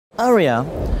ARIA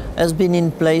has been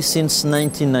in place since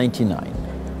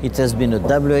 1999. It has been a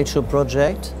WHO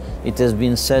project, it has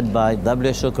been set by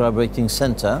WHO Collaborating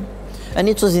Center, and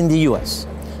it was in the US.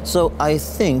 So I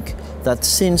think that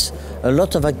since a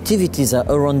lot of activities are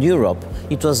around Europe,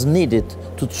 it was needed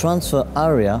to transfer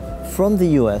ARIA from the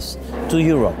US to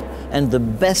Europe. And the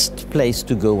best place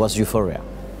to go was EUFOREA.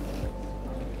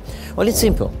 Well, it's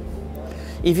simple.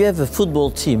 If you have a football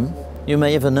team, you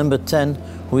may have a number 10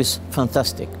 who is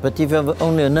fantastic. But if you have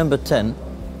only a number 10,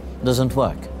 it doesn't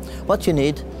work. What you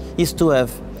need is to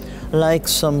have, like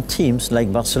some teams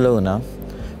like Barcelona,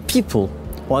 people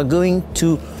who are going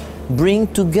to bring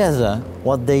together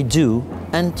what they do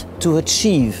and to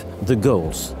achieve the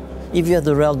goals. If you have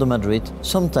the Real de Madrid,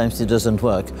 sometimes it doesn't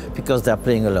work because they're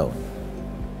playing alone.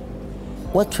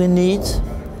 What we need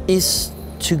is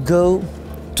to go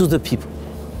to the people.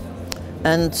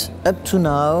 And up to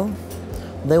now,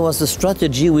 there was a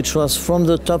strategy which was from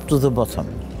the top to the bottom.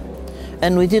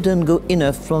 And we didn't go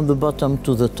enough from the bottom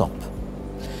to the top.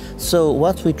 So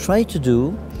what we try to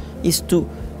do is to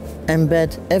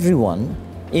embed everyone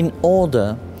in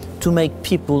order to make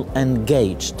people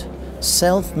engaged,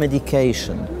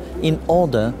 self-medication, in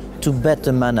order to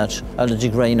better manage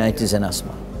allergic rhinitis and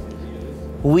asthma.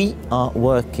 We are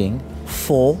working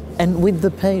for and with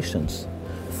the patients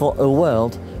for a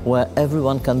world where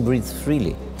everyone can breathe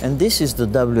freely. And this is the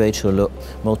WHO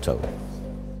motto.